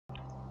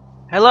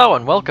Hello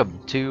and welcome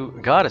to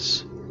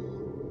Godus.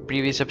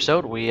 Previous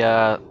episode we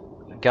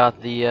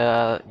got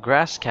the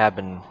grass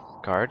cabin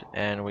card,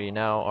 and we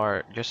now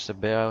are just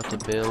about to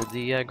build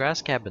the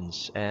grass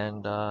cabins,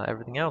 and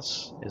everything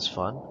else is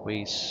fun.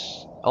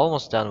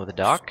 Almost done with the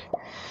dock,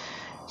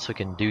 so we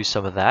can do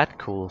some of that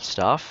cool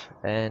stuff,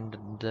 and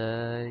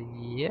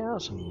yeah,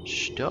 some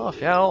stuff.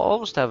 Yeah, I'll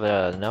almost have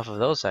enough of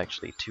those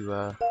actually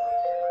to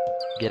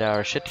get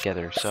our shit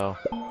together, so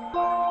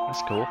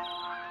that's cool.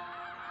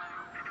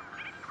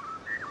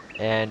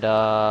 And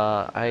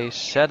I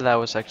said that I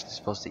was actually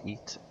supposed to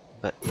eat,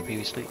 but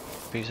previous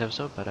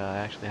episode, but I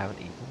actually haven't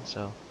eaten.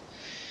 So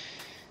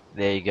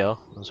there you go.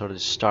 I'm sort of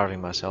just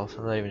starving myself.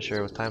 I'm not even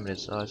sure what time it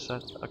is. Oh, it's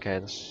that. Okay,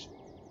 that's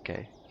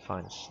okay.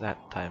 Fine, it's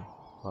that time.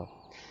 Well,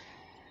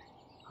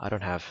 I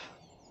don't have.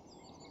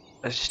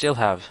 I still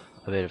have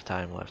a bit of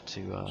time left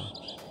to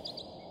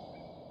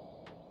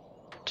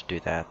do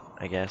that,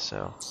 I guess.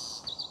 So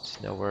it's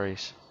no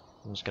worries.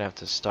 I'm just gonna have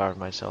to starve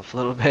myself a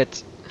little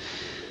bit.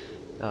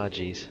 Oh,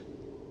 jeez.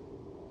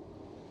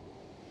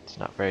 It's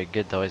not very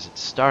good though, is it,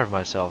 to starve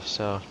myself,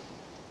 so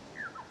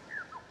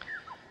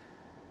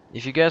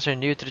if you guys are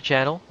new to the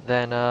channel,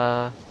 then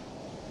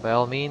by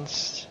all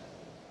means,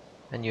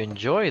 and you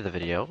enjoy the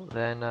video,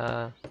 then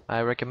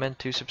I recommend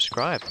to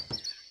subscribe.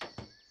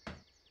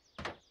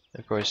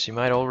 Of course, you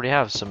might already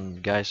have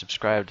some guys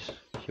subscribed.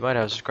 You might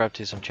have subscribed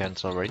to some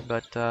channels already,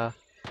 but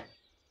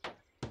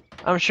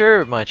I'm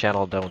sure my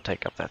channel don't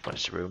take up that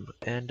much room,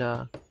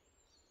 and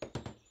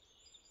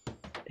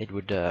it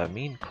would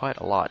mean quite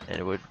a lot, and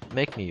it would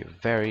make me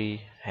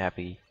very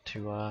happy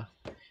to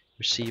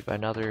receive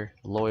another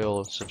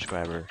loyal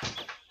subscriber.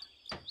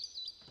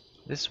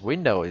 This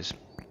window is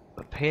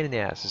a pain in the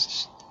ass. It's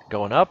just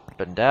going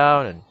up and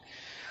down and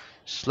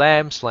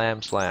slam,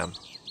 slam, slam.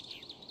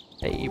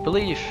 Hey,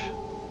 believe!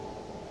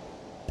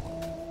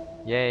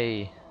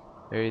 Yay!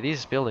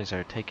 These buildings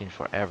are taking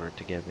forever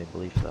to get me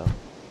belief though.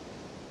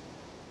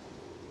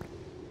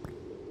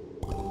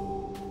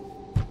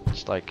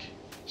 It's like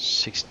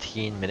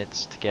 16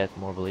 minutes to get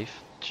more belief.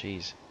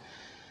 Jeez.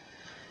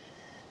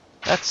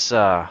 That's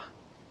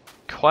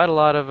quite a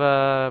lot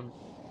of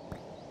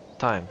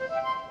time.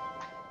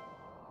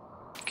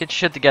 Get your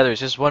shit together. It's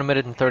just 1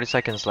 minute and 30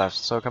 seconds left,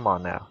 so come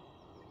on now.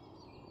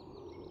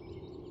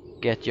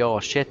 Get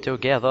your shit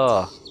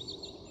together.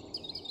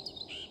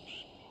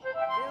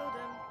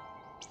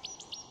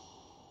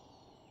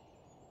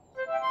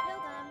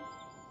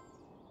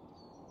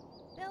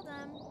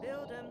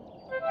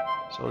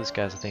 So these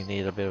guys, I think,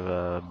 need a bit of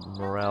a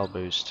morale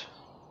boost.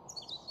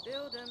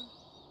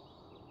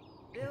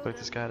 Click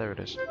this guy. There it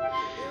is.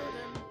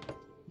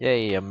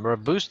 Yay!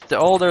 Boost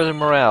all their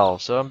morale.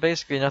 So I'm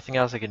basically nothing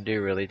else I can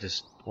do really.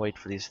 Just wait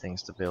for these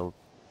things to build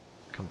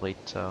complete.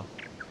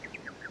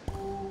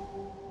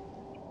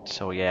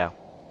 So yeah.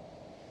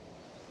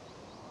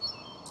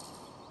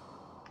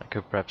 I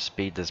could perhaps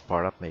speed this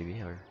part up maybe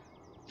or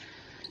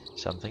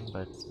something,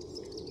 but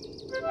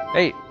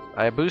hey,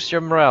 I boost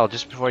your morale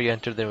just before you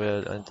enter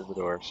the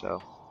door.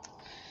 So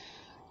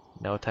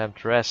no time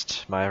to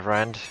rest, my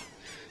friend.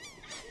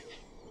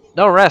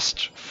 No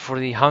rest for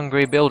the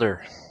hungry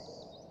builder.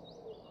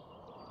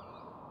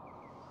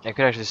 I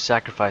could actually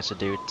sacrifice a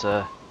dude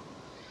to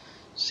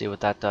see what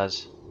that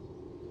does.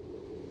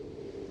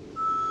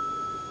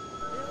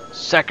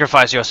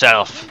 Sacrifice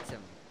yourself!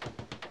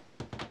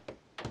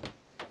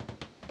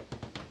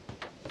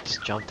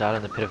 Just jumped out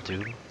in the pit of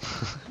doom.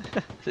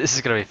 This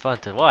is gonna be fun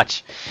to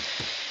watch.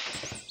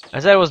 I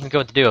said I wasn't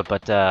going to do it,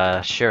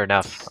 but sure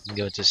enough, I'm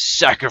going to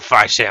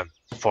sacrifice him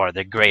for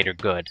the greater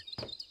good.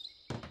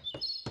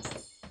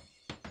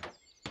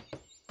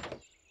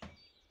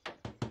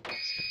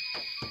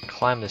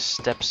 Climb the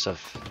steps of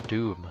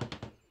doom.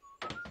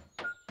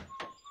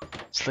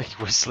 It's like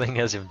whistling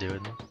as I'm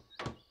doing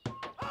it.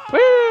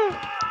 Woo!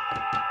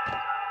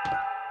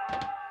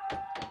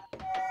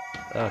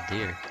 Oh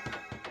dear.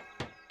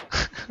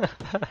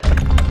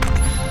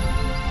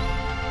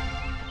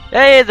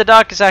 Hey, the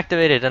dock is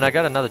activated and I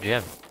got another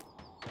gem.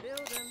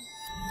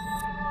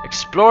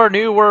 Explore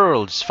new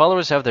worlds.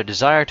 Followers have their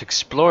desire to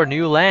explore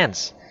new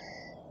lands.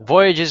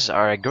 Voyages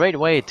are a great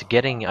way to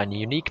getting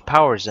unique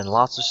powers and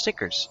lots of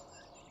stickers.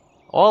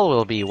 All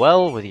will be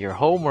well with your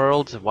home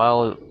world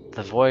while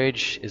the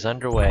voyage is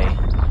underway.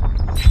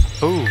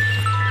 Boom!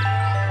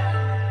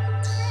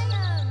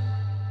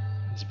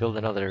 Let's build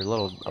another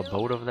little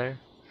boat over there.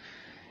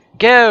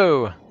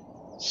 Go!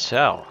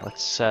 So,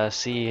 let's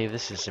see if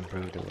this is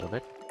improved a little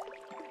bit.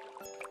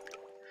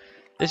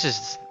 This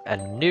is a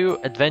new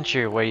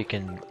adventure where you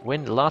can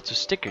win lots of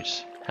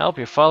stickers. Help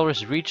your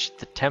followers reach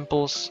the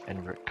temples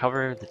and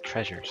recover the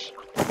treasures.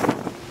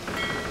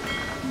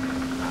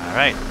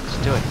 Alright, let's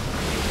do it.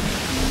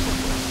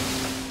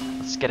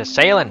 Let's get a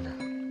sailing.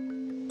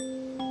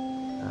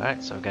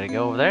 Alright, so I've got to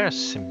go over there.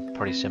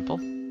 Pretty simple.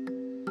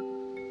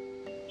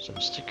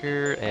 Some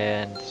sticker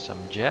and some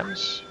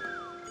gems.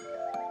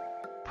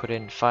 Put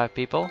in 5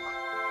 people.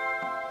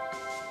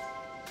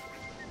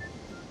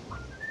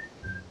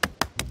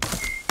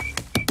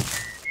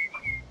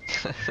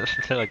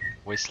 They're like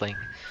whistling.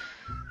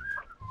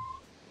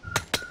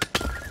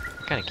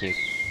 kind of cute.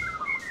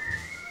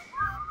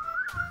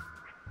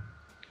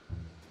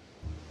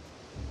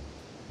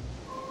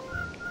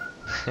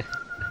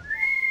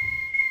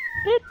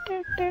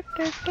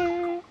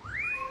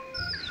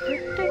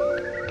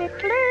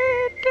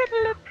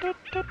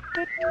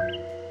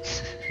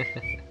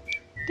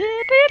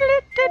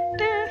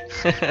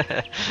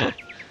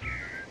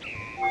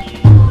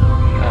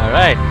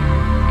 Alright,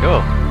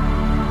 cool.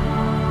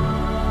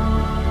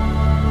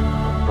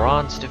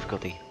 Bronze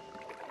difficulty.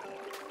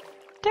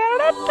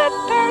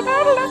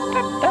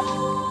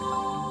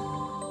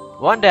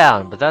 One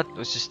down, but that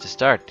was just the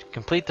start.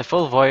 Complete the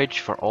full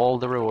voyage for all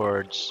the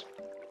rewards.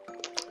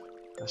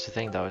 That's the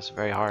thing though, it's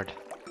very hard.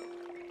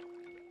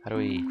 How do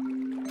we...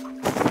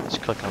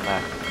 Just click on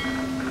that.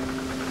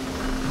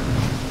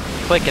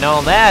 Clicking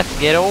on that to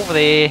get over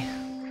there.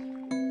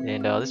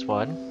 And this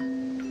one,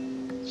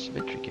 it's a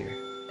bit trickier.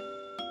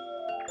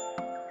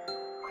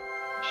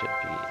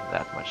 Shouldn't be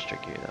that much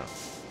trickier though.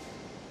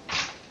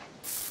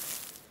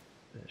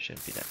 It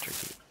shouldn't be that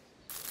tricky.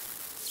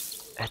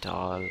 At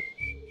all.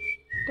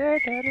 Da,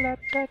 da, da,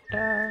 da,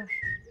 da.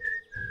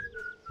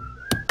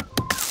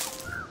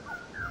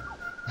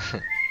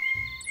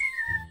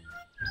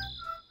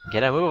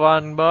 Get a move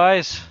on,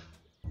 boys!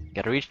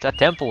 Gotta reach that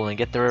temple and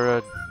get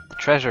the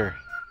treasure.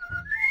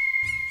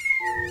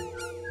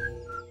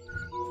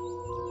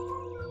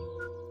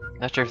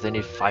 Not sure if they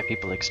need 5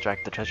 people to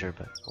extract the treasure,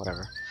 but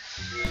whatever.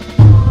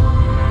 There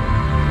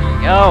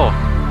you go!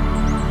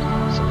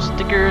 Some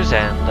stickers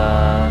and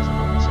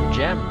some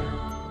gem.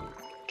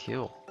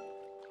 Cool.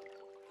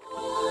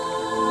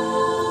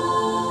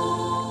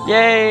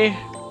 Yay!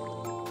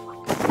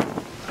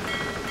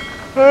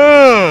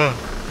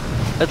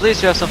 At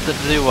least you have something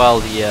to do while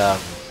the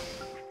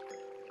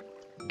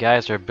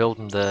guys are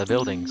building the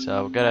building,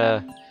 so we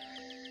gotta...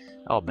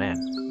 Oh man.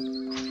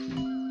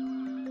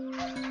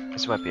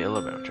 This might be a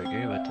little bit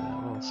tricky, but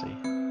we'll see.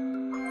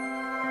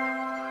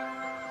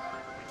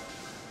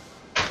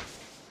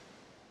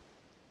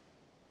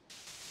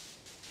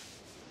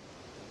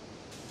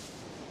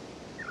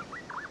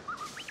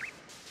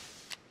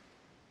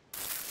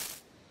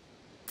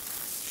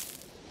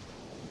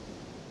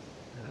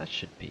 That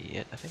should be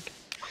it, I think.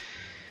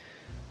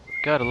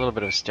 We've got a little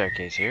bit of a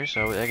staircase here,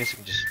 so I guess we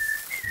can just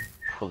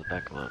pull it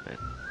back a little bit.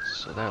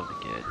 So that'll be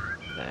good.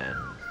 Then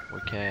we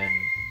can...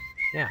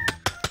 yeah.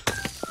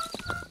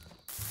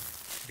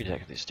 We could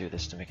actually just do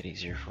this to make it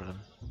easier for them.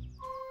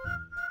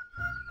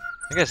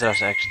 I guess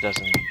that actually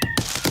doesn't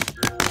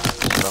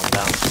slow them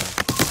down,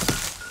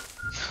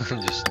 so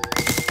just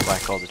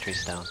whack all the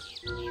trees down.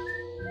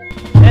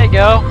 There you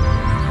go!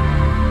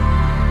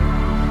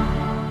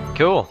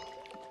 Cool!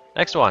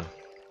 Next one!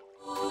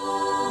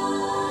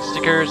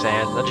 Stickers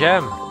and the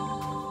gem!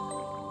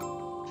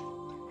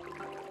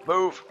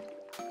 Move!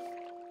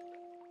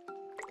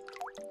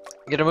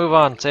 Get a move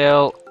on,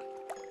 sail!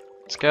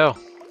 Let's go!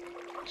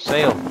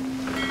 Sail!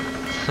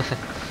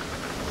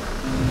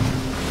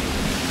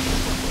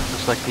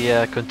 Looks like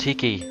the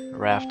Kontiki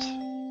raft.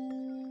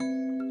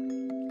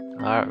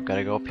 Alright, we've got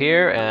to go up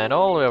here and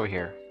all the way over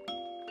here.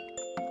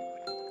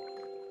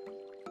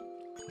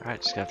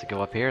 Alright, just have to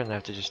go up here and I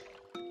have to just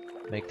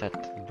make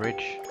that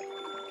bridge.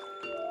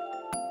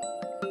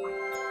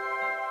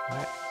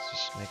 Alright, let's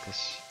just make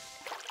this.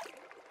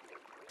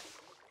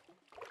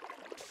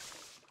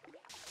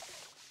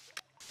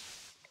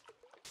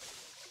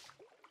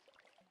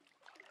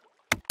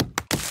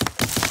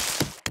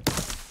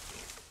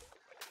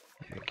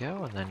 There we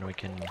go, and then we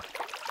can...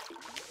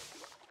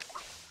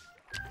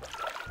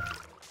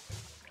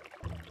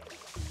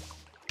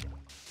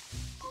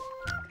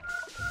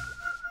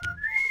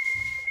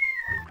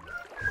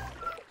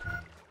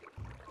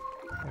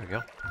 There we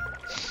go.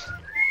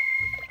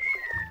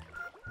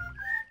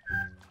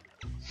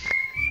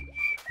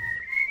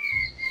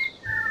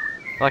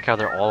 I like how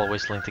they're all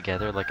whistling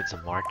together like it's a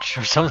march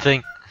or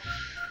something.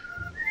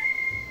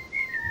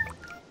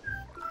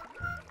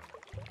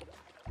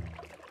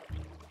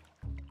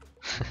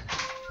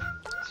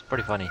 It's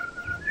pretty funny.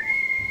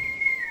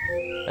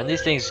 And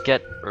these things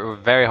get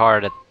very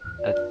hard at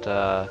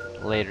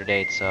later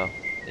dates, so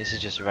this is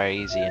just very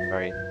easy and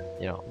very,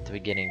 you know, at the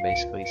beginning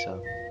basically,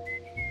 so.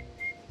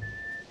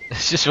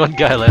 It's just one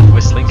guy left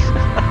whistling.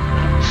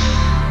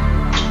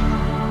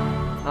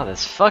 Oh,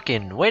 this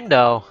fucking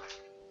window!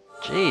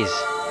 Jeez.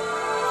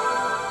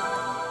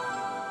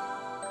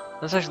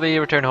 Let's actually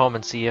return home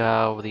and see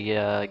how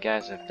the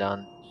guys have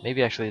done.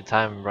 Maybe actually the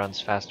time runs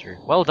faster.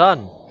 Well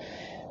done!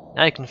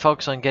 Now you can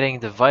focus on getting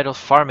the vital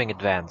farming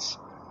advance.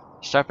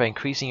 Start by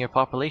increasing your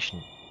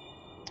population.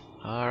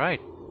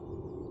 Alright.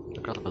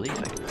 I've got to believe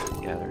I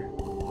can gather.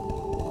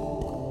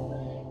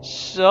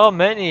 So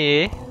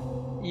many!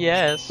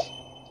 Yes!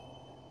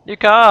 New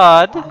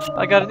card!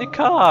 I got a new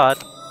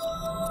card!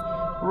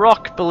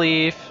 Rock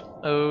belief!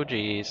 Oh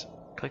jeez.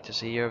 Click to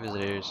see your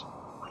visitors.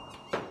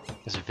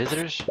 Is it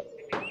visitors?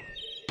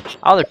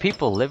 Other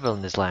people live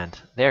on this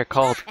land. They are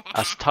called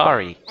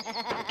Astari.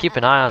 Keep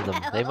an eye on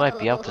them. They might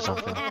be up to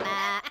something.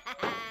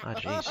 Oh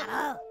jeez.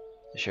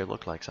 They sure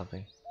look like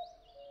something.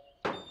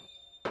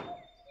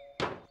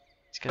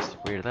 These guys are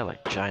weird. They're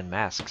like giant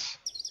masks.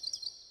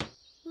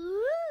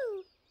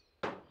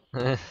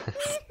 A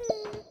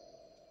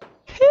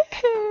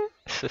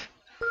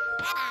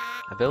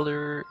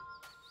builder.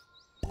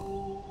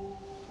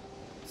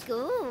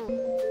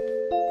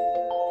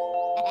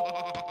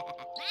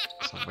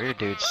 Some weird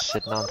dudes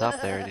sitting on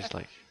top there, just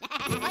like.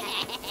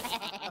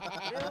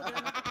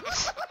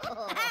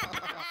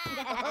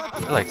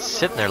 They're like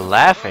sitting there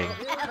laughing.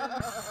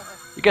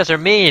 You guys are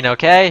mean,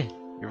 okay?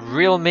 You're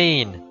real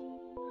mean.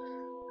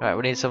 Alright,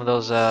 we need some of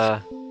those,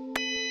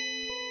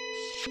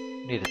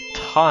 we need a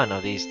ton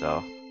of these,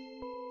 though.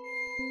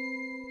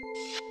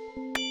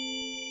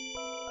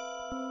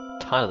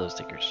 Ton of those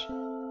stickers.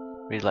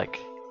 We need like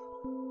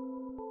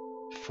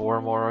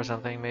 4 more or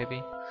something,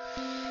 maybe?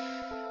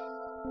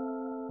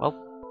 Well.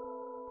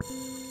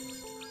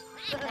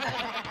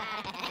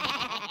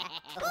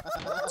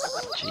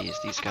 Jeez,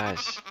 these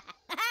guys.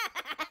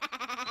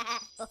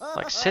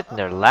 Like sitting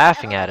there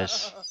laughing at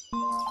us.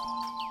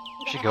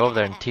 We should go over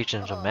there and teach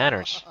them some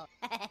manners.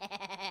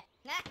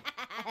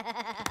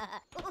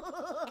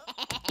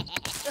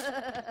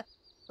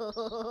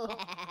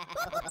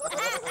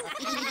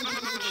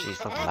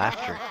 Jeez, look,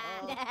 laughter.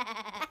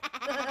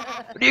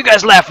 What are you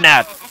guys laughing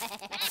at?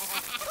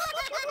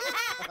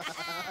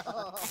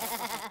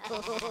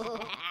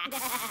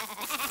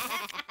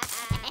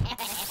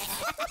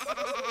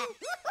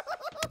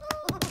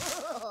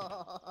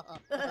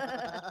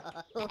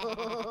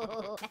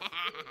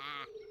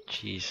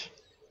 Jeez,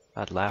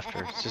 that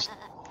laughter. It's just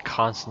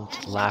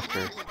constant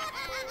laughter.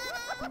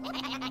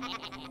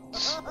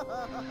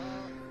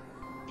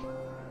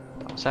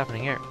 What's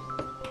happening here?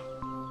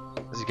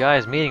 This guy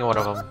is meeting one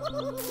of them.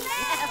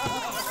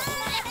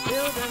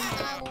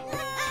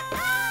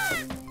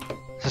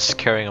 Just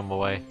carrying him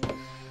away.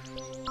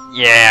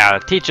 Yeah,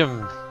 teach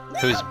him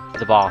who's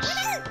the boss.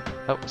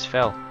 Oh, it's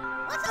fell.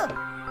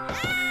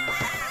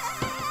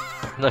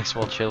 Like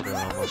small children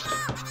almost.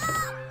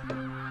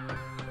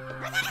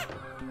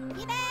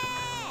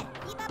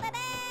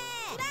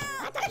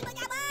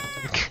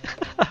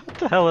 What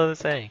the hell are they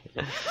saying?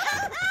 Where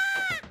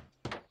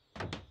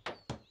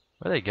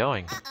are they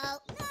going?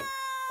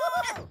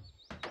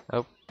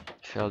 Oh,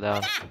 fell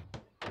down.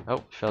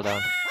 Oh, fell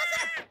down.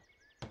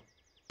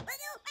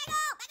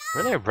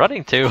 Where are they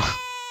running to?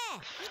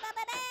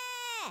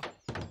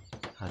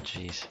 Oh,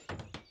 jeez.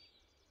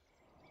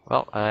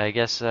 Well, I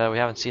guess we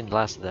haven't seen the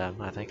last of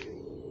them, I think.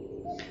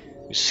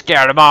 We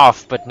scared them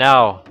off, but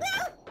now...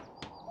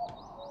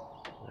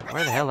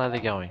 Where the hell are they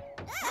going?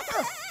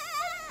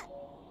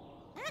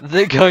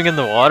 They're going in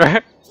the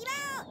water?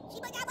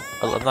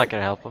 Well, I'm not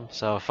gonna help them,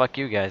 so fuck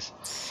you guys.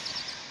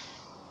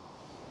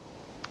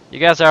 You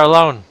guys are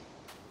alone.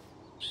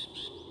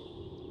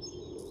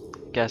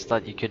 Guess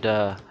thought you could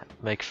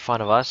make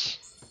fun of us.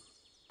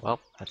 Well,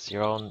 that's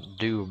your own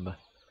doom.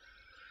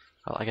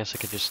 Well, I guess I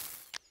could just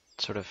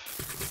sort of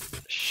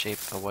shape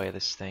away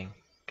this thing,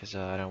 because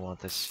I don't want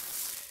this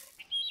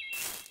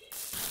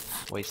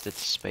wasted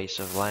space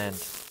of land.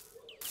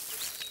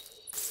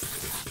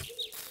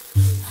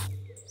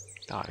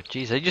 Oh,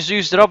 jeez, I just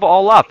used it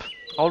all up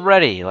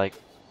already. Like,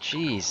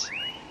 jeez.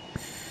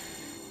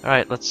 All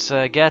right, let's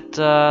get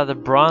the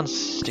bronze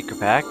sticker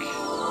pack.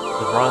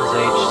 The Bronze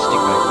Age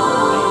sticker pack.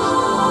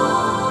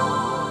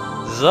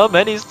 Nice. So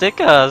many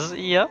stickers,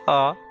 yeah.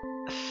 All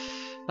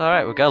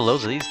right, we got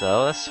loads of these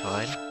though. That's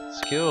fine.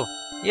 It's cool.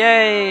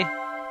 Yay!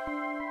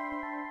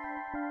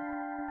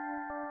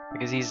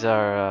 Because these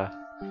are.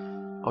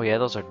 Oh yeah,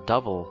 those are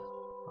double.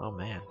 Oh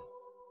man.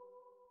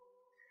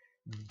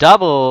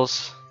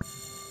 Doubles.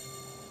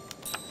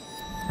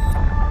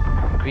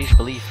 Increased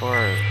belief for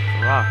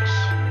rocks.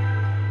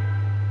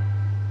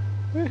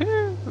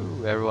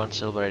 Woohoo! Everyone's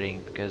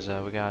celebrating because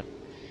we got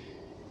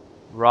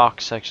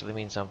rocks actually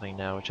mean something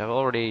now, which I've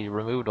already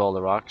removed all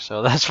the rocks,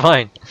 so that's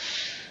fine.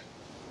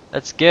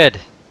 That's good.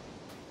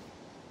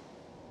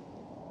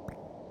 I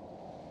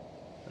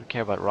don't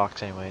care about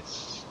rocks anyway,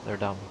 they're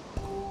dumb.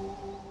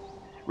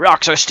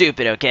 Rocks are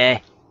stupid,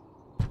 okay?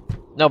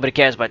 Nobody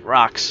cares about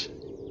rocks.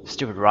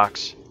 Stupid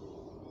rocks.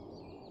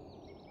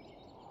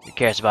 Who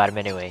cares about them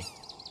anyway?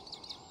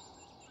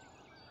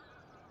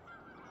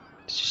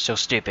 It's just so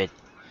stupid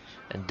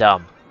and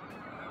dumb.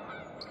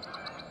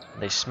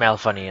 They smell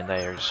funny and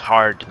they're just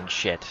hard and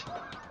shit.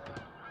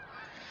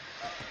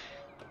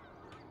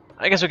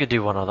 I guess we could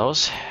do one of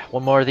those.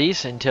 One more of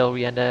these until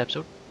we end the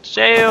episode.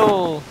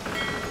 Sail!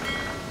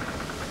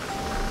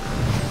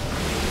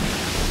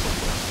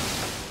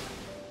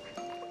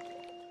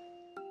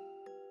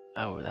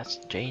 Oh, that's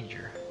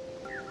danger.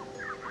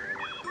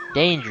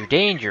 Danger,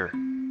 danger!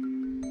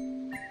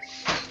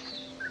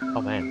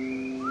 Oh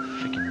man.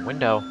 Freaking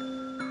window.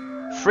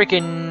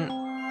 Freaking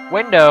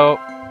window!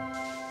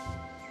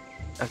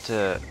 I have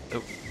to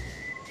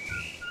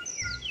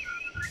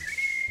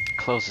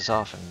close this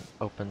off and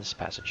open this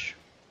passage.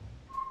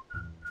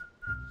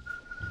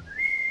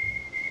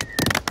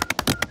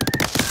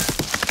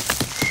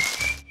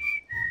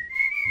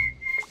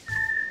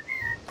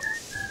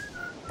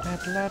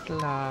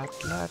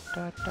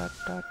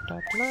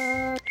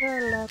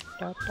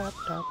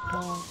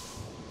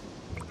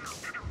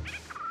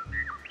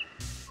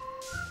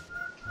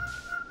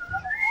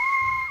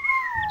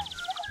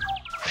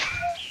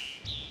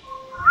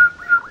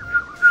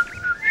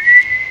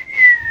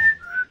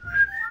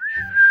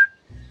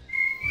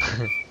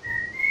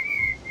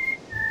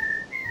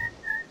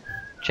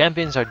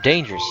 Champions are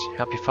dangerous.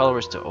 Help your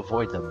followers to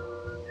avoid them.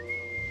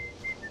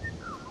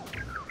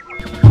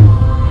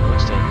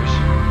 Looks dangerous.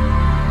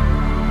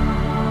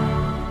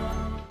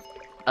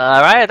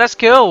 Alright, that's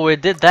cool. We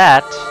did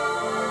that.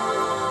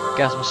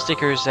 Got some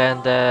stickers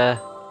and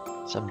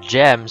some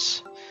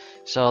gems.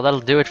 So that'll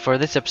do it for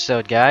this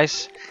episode,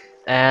 guys.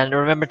 And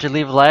remember to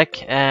leave a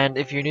like. And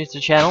if you're new to the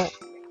channel,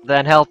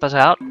 then help us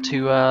out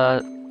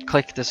to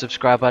click the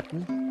subscribe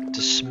button.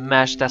 To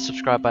smash that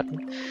subscribe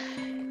button.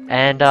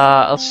 And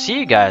I'll see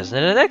you guys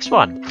in the next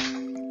one.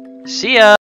 See ya!